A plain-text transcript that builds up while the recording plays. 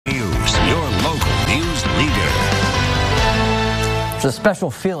There's a special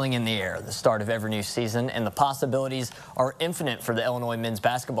feeling in the air at the start of every new season, and the possibilities are infinite for the Illinois men's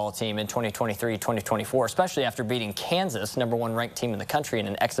basketball team in 2023-2024, especially after beating Kansas, #1 ranked team in the country, in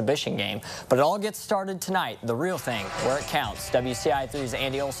an exhibition game. But it all gets started tonight, the real thing, where it counts. WCIA 3's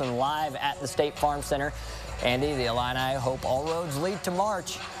Andy Olson live at the State Farm Center. Andy, the Illini hope all roads lead to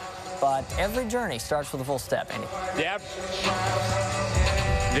March, but every journey starts with a full step, Andy. Yep.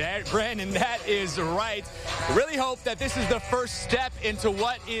 Yeah, Brandon, that is right. I really hope that this is the first step into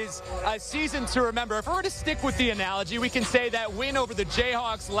what is a season to remember. If we were to stick with the analogy, we can say that win over the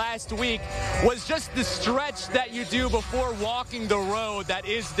Jayhawks last week was just the stretch that you do before walking the road that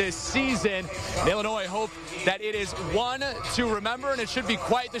is this season. Illinois hope that it is one to remember, and it should be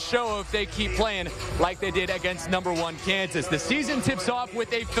quite the show if they keep playing like they did against #1 Kansas. The season tips off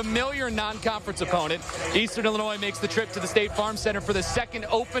with a familiar non-conference opponent. Eastern Illinois makes the trip to the State Farm Center for the second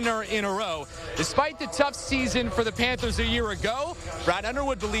opener in a row. Despite the tough season for the Panthers a year ago, Brad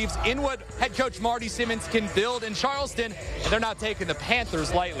Underwood believes in what head coach Marty Simmons can build in Charleston, and they're not taking the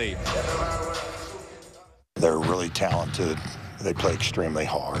Panthers lightly. They're really talented. They play extremely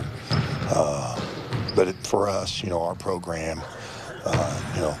hard. But for us, our program,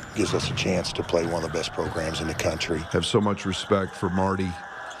 gives us a chance to play one of the best programs in the country. Have so much respect for Marty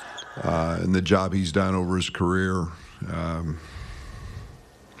and the job he's done over his career.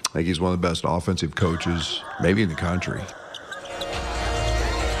 I think he's one of the best offensive coaches, maybe in the country.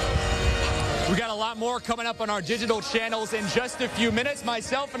 We got a lot more coming up on our digital channels in just a few minutes.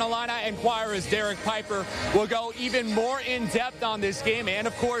 Myself and Illini Enquirer's Derek Piper will go even more in depth on this game, and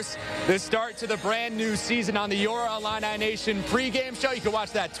of course the start to the brand new season on the Your Illini Nation pregame show. You can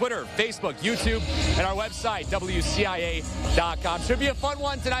watch that Twitter, Facebook, YouTube, and our website WCIA.com. Should be a fun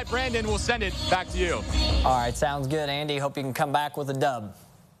one tonight. Brandon, we'll send it back to you. All right, sounds good, Andy. Hope you can come back with a dub.